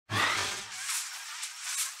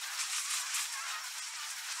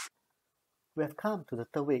We have come to the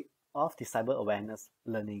third week of the cyber awareness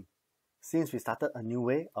learning since we started a new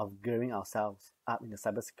way of gearing ourselves up in the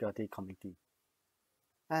cybersecurity community.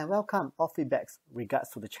 I welcome all feedbacks regards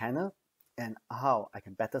to the channel and how I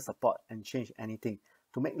can better support and change anything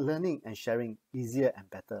to make learning and sharing easier and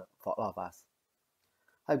better for all of us.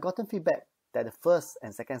 I've gotten feedback that the first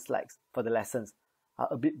and second slides for the lessons are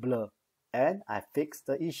a bit blurred and I fixed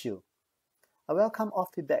the issue. I welcome all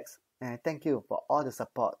feedbacks and I thank you for all the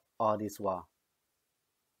support all this while.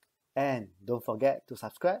 And don't forget to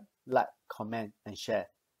subscribe, like, comment and share.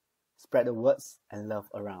 Spread the words and love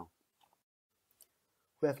around.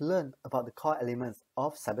 We have learned about the core elements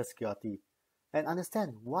of cybersecurity and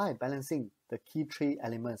understand why balancing the key three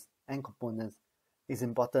elements and components is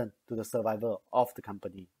important to the survival of the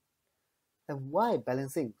company, and why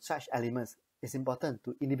balancing such elements is important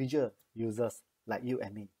to individual users like you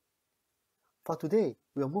and me. For today,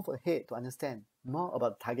 we will move ahead to understand more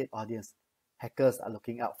about the target audience hackers are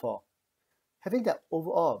looking out for. Having that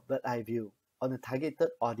overall bird's-eye view on the targeted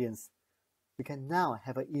audience, we can now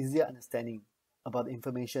have an easier understanding about the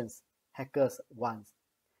information hackers want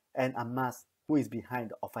and unmask who is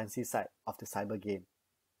behind the offensive side of the cyber game.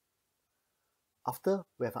 After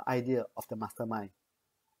we have an idea of the mastermind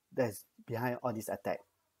that is behind all these attacks,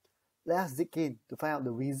 let us dig in to find out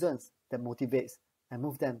the reasons that motivates and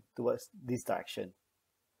move them towards this direction.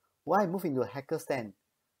 Why move into a hacker stand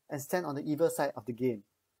and stand on the evil side of the game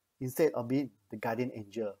instead of being the guardian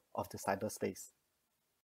angel of the cyberspace?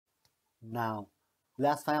 Now,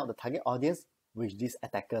 let us find out the target audience which these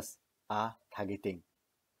attackers are targeting.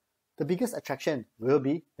 The biggest attraction will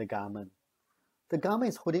be the government. The government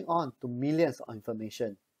is holding on to millions of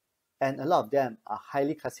information, and a lot of them are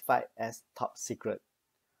highly classified as top secret.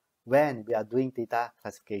 When we are doing data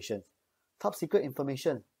classifications, top secret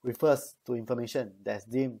information refers to information that is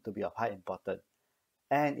deemed to be of high importance,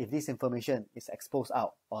 and if this information is exposed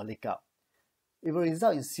out or leaked out, it will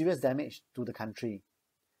result in serious damage to the country.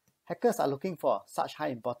 Hackers are looking for such high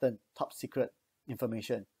important top secret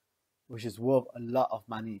information, which is worth a lot of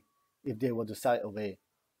money if they were to sell it away.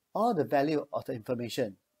 All the value of the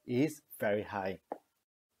information is very high.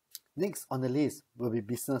 Next on the list will be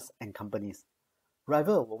business and companies.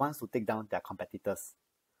 Rival will want to take down their competitors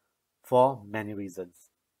for many reasons.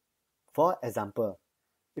 For example,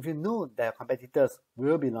 if you know that your competitors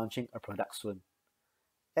will be launching a product soon,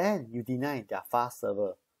 and you deny their fast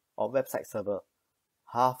server or website server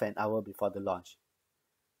half an hour before the launch,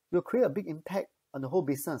 it will create a big impact on the whole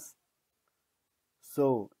business.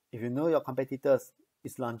 So, if you know your competitors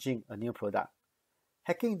is launching a new product,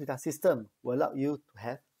 hacking into their system will allow you to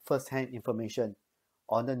have first-hand information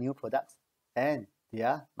on the new products and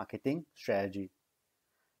their marketing strategy.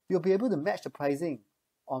 You'll be able to match the pricing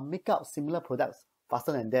or make out similar products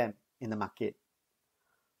faster than them in the market,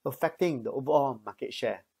 affecting the overall market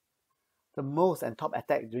share. The most and top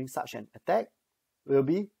attack during such an attack will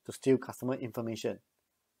be to steal customer information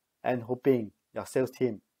and hoping your sales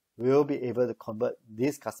team will be able to convert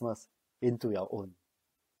these customers into your own.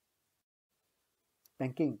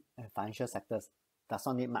 Banking and financial sectors does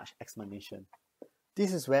not need much explanation.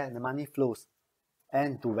 This is where the money flows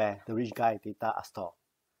and to where the rich guy data are stored.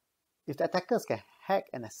 If the attackers can hack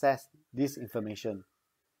and access this information,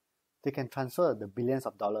 they can transfer the billions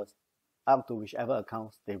of dollars up to whichever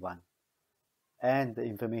accounts they want. And the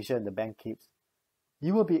information the bank keeps,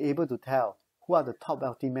 you will be able to tell who are the top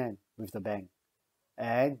wealthy men with the bank,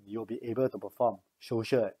 and you'll be able to perform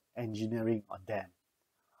social engineering on them.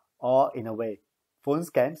 Or in a way, phone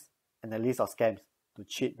scams and a list of scams to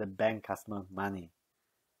cheat the bank customer money.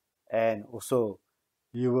 And also,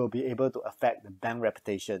 you will be able to affect the bank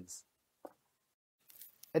reputations.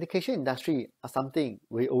 Education industry are something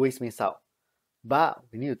we always miss out, but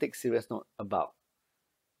we need to take serious note about.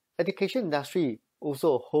 Education industry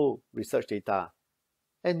also hold research data,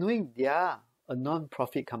 and knowing they are a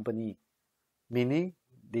non-profit company, meaning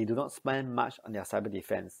they do not spend much on their cyber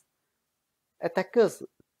defense. Attackers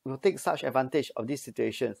will take such advantage of these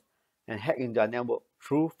situations and hack into their network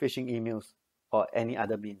through phishing emails or any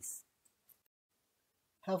other means.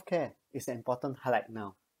 Healthcare is an important highlight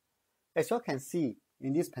now. As you all can see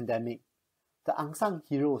in this pandemic, the unsung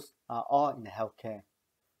heroes are all in the healthcare.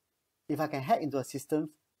 If I can hack into a system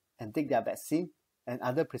and take their vaccine and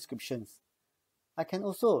other prescriptions, I can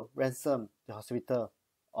also ransom the hospital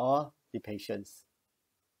or the patients.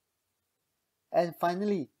 And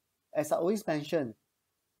finally, as I always mention,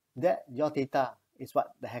 that your data is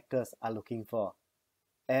what the hackers are looking for,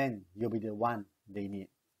 and you'll be the one they need.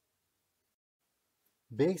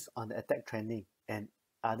 Based on the attack trending and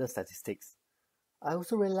other statistics, I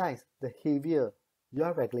also realized the heavier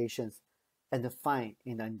your regulations and the fine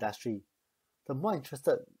in the industry, the more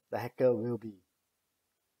interested the hacker will be.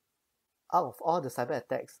 Out of all the cyber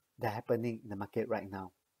attacks that are happening in the market right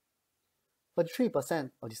now,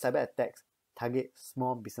 43% of the cyber attacks target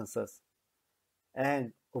small businesses,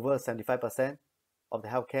 and over 75% of the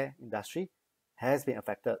healthcare industry has been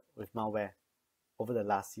affected with malware over the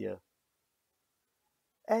last year.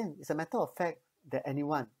 And it's a matter of fact that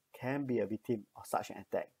anyone can be a victim of such an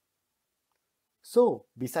attack. So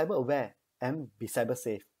be cyber aware and be cyber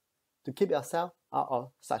safe to keep yourself out of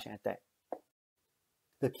such an attack.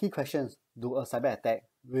 The key questions to a cyber attack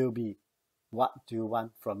will be, what do you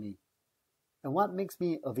want from me? And what makes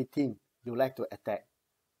me a victim you like to attack?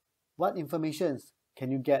 What information can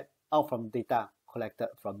you get out from data collected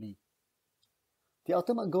from me? The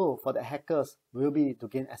ultimate goal for the hackers will be to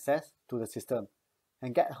gain access to the system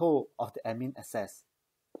and get hold of the admin access.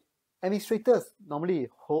 Administrators normally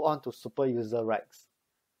hold on to super user rights,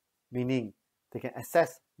 meaning they can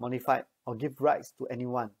access, modify, or give rights to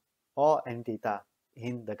anyone or any data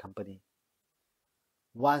in the company.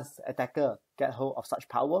 Once the attacker gets hold of such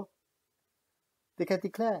power, they can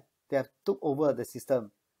declare they have took over the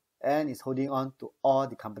system and is holding on to all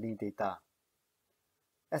the company data.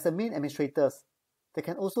 As the main administrators, they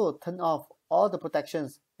can also turn off all the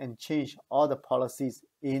protections and change all the policies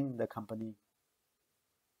in the company.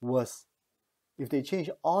 Worse, if they change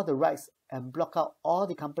all the rights and block out all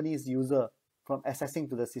the company's users from accessing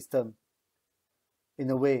to the system, in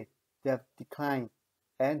a way, they have declined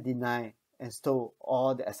and denied and stole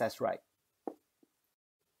all the access rights.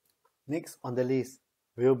 Next on the list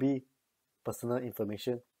will be personal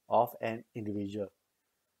information of an individual.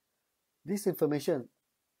 This information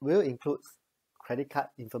will include credit card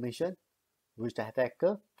information, which the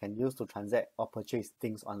attacker can use to transact or purchase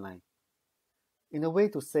things online. In a way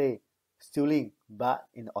to say, stealing but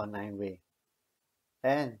in an online way.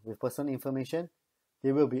 And with personal information,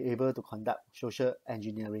 they will be able to conduct social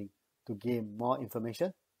engineering to gain more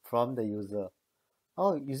information from the user,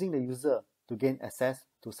 or using the user to gain access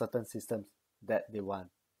to certain systems that they want.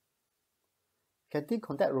 Canteen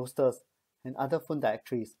contact rosters and other phone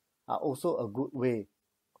directories are also a good way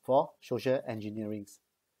for social engineering.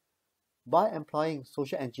 By employing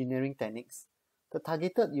social engineering techniques, the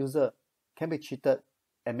targeted user can be cheated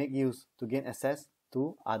and make use to gain access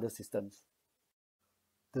to other systems.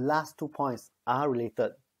 The last 2 points are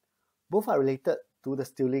related. Both are related to the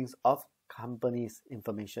stealings of companies'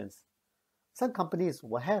 information. Some companies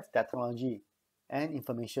will have their technology and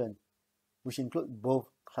information, which include both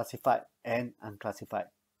classified and unclassified.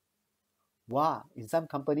 While in some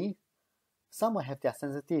companies, some will have their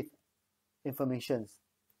sensitive information.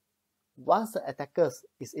 Once the attackers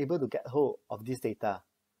is able to get hold of this data,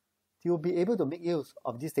 they will be able to make use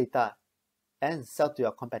of this data and sell to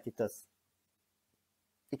your competitors.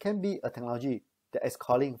 It can be a technology that is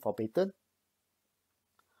calling for patent,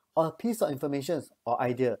 or a piece of information or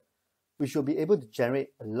idea which will be able to generate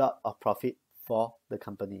a lot of profit for the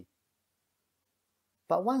company.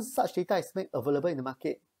 But once such data is made available in the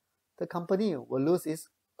market, the company will lose its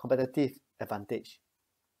competitive advantage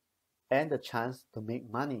and the chance to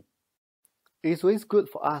make money. It is always good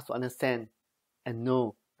for us to understand and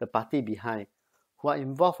know the party behind who are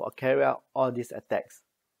involved or carry out all these attacks.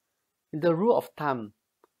 In the rule of thumb,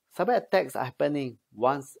 cyber attacks are happening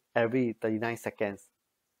once every 39 seconds.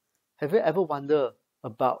 Have you ever wondered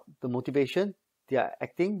about the motivation they are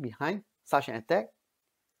acting behind such an attack?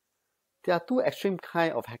 There are two extreme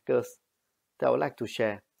kinds of hackers that I would like to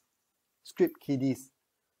share. Script kiddies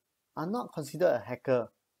are not considered a hacker.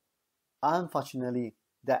 Unfortunately,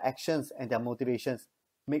 their actions and their motivations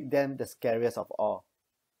make them the scariest of all.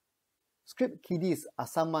 Script kiddies are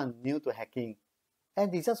someone new to hacking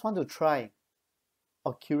and they just want to try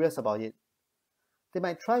or curious about it. They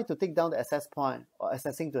might try to take down the access point or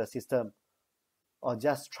accessing to the system, or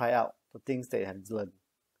just try out the things they have learned.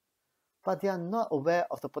 But they are not aware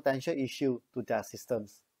of the potential issue to their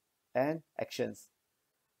systems and actions.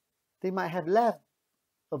 They might have left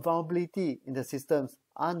a vulnerability in the systems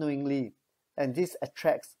unknowingly, and this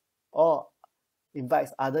attracts or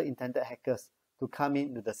invites other intended hackers to come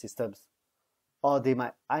into the systems, or they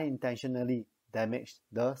might unintentionally damage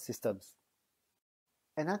the systems.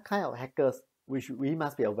 Another kind of hackers which we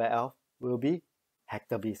must be aware of will be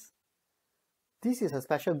hacktivists. This is a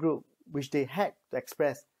special group which they hack to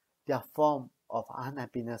express their form of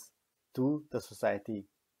unhappiness to the society,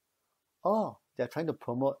 or they are trying to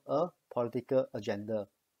promote a political agenda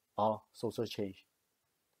or social change.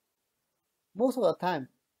 Most of the time,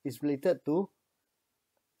 it's related to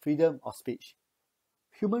freedom of speech,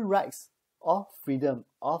 human rights, or freedom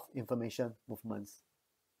of information movements.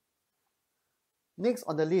 Next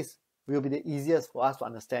on the list will be the easiest for us to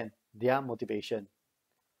understand their motivation.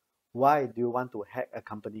 Why do you want to hack a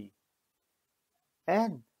company?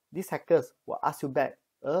 And these hackers will ask you back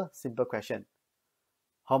a simple question.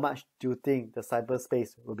 How much do you think the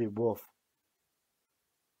cyberspace will be worth?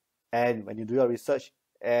 And when you do your research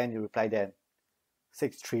and you reply them,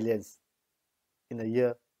 6 trillions in the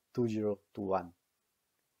year 2021.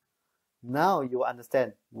 Now you will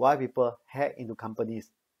understand why people hack into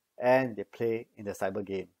companies and they play in the cyber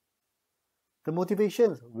game. The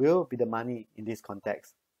motivations will be the money in this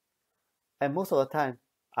context. And most of the time,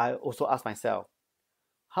 I also ask myself,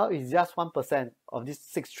 how is just 1% of these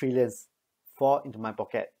 6 trillions fall into my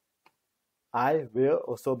pocket? I will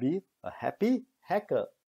also be a happy hacker.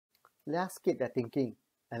 Let's skip that thinking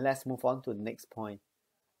and let's move on to the next point,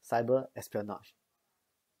 cyber espionage.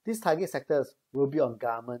 These target sectors will be on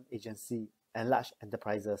government agency and large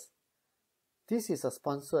enterprises. This is a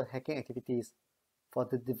sponsored hacking activities for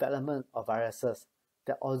the development of viruses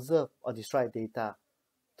that observe or destroy data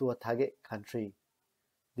to a target country.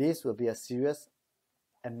 This will be a serious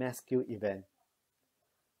and mass-scale event.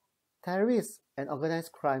 Terrorists and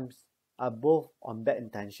organized crimes are both on bad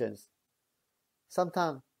intentions.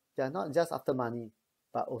 Sometimes they are not just after money,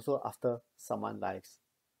 but also after someone's lives.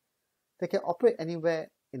 They can operate anywhere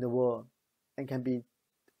in the world and can be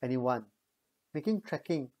anyone, making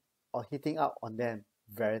tracking or hitting out on them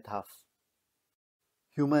very tough.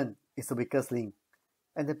 Human is the weakest link,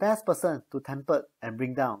 and the best person to tamper and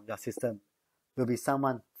bring down your system will be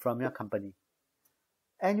someone from your company.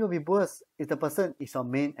 And it will be worse if the person is your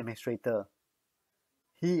main administrator.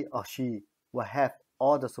 He or she will have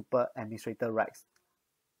all the super administrator rights,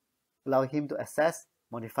 allow him to access,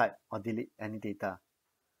 modify, or delete any data.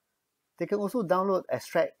 They can also download,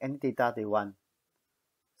 extract any data they want.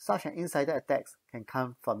 Such an insider attacks can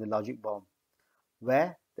come from the logic bomb,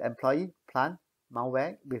 where the employee plant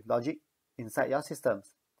malware with logic inside your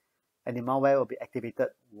systems, and the malware will be activated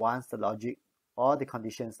once the logic or the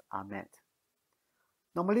conditions are met.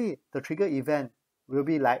 Normally, the trigger event will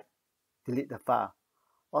be like delete the file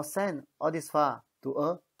or send all this file to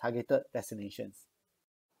a targeted destinations.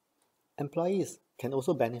 Employees can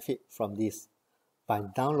also benefit from this by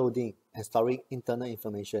downloading and storing internal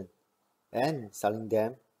information and selling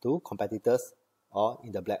them to competitors or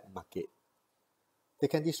in the black market. They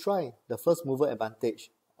can destroy the first mover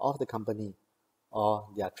advantage of the company or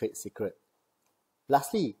their trade secret.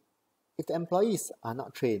 Lastly, if the employees are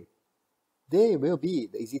not trained, they will be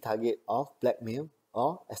the easy target of blackmail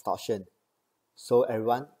or extortion. So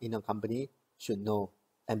everyone in your company should know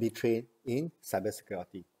and be trained in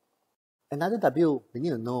cybersecurity. Another W we need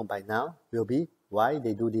to know by now will be why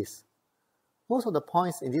they do this. Most of the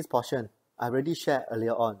points in this portion I already shared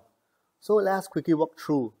earlier on. So let's quickly walk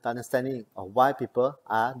through the understanding of why people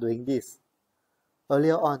are doing this.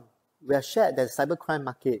 Earlier on, we have shared that the cybercrime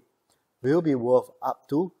market will be worth up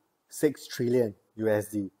to 6 trillion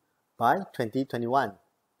USD by 2021.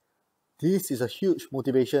 This is a huge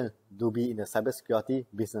motivation to be in the cybersecurity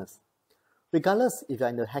business. Regardless if you are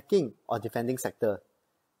in the hacking or defending sector,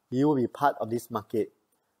 you will be part of this market,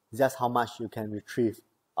 just how much you can retrieve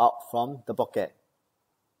out from the pocket.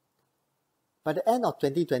 By the end of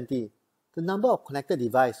 2020, the number of connected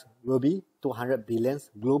devices will be 200 billion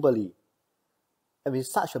globally. And with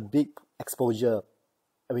such a big exposure,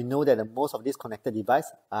 and we know that most of these connected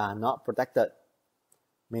devices are not protected,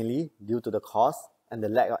 mainly due to the cost and the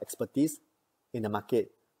lack of expertise in the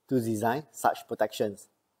market to design such protections.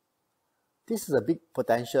 This is a big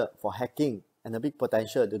potential for hacking and a big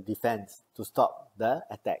potential to defense to stop the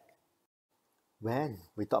attack. When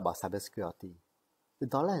we talk about cybersecurity, the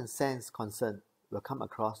dollar and cents concern will come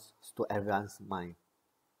across to everyone's mind.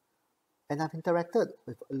 And I've interacted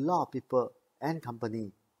with a lot of people and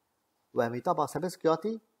companies. When we talk about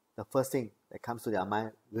cybersecurity, the first thing that comes to their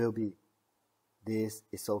mind will be, this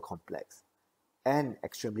is so complex and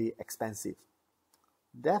extremely expensive.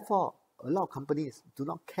 Therefore, a lot of companies do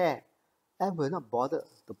not care and will not bother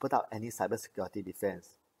to put out any cybersecurity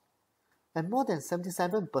defense. And more than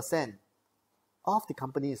 77% of the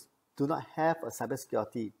companies do not have a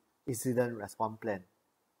cybersecurity incident response plan,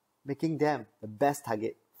 making them the best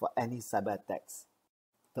target for any cyber attacks.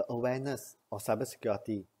 The awareness of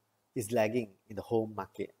cybersecurity is lagging in the whole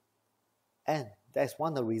market. And that is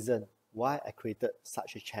one of the reasons why I created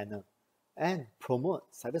such a channel and promote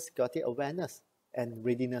cybersecurity awareness and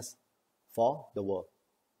readiness for the world.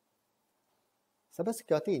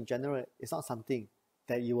 Cybersecurity in general is not something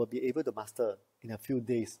that you will be able to master in a few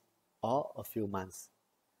days or a few months.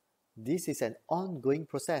 This is an ongoing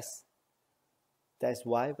process. That's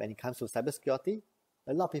why when it comes to cybersecurity,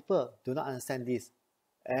 a lot of people do not understand this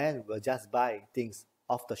and will just buy things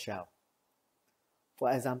off the shelf.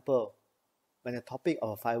 For example, when the topic of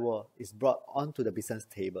a firewall is brought onto the business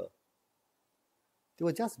table, they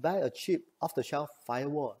will just buy a cheap off-the-shelf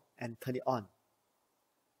firewall and turn it on.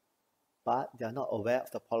 But they are not aware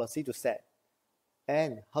of the policy to set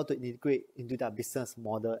and how to integrate into their business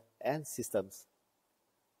model and systems.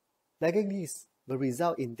 Lacking this will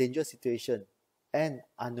result in dangerous situation and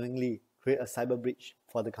unknowingly create a cyber breach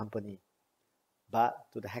for the company.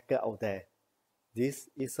 But to the hacker out there, this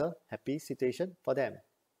is a happy situation for them.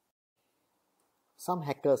 Some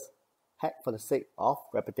hackers hack for the sake of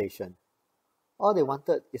reputation. All they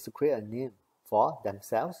wanted is to create a name for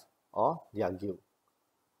themselves or their guild.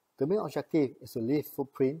 The main objective is to leave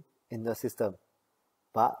footprint in the system,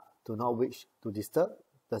 but do not wish to disturb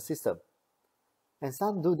the system. And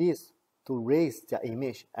some do this to raise their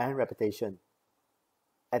image and reputation.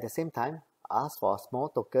 At the same time, ask for a small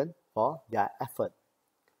token for their effort.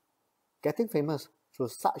 Getting famous through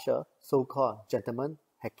such a so-called gentleman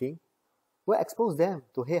hacking will expose them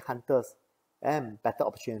to headhunters and better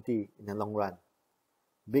opportunity in the long run.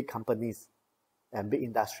 Big companies and big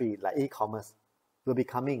industry like e-commerce will be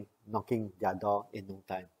coming knocking their door in no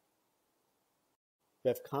time. We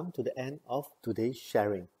have come to the end of today's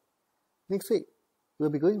sharing. Next week,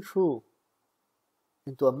 we'll be going through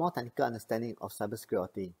into a more technical understanding of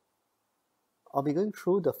cybersecurity. I'll be going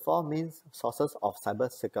through the 4 main sources of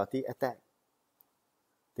cybersecurity attack.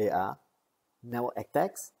 They are network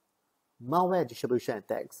attacks, malware distribution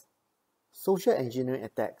attacks, social engineering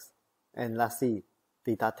attacks, and lastly,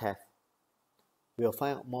 data theft. We'll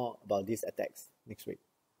find out more about these attacks next week.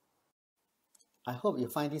 I hope you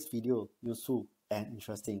find this video useful and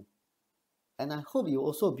interesting. And I hope you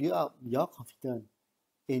also build up your confidence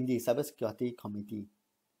in the cybersecurity community.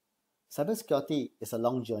 Cybersecurity is a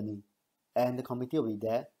long journey, and the community will be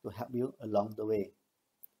there to help you along the way.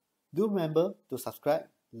 Do remember to subscribe,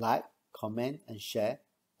 like, comment, and share,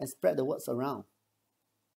 and spread the words around.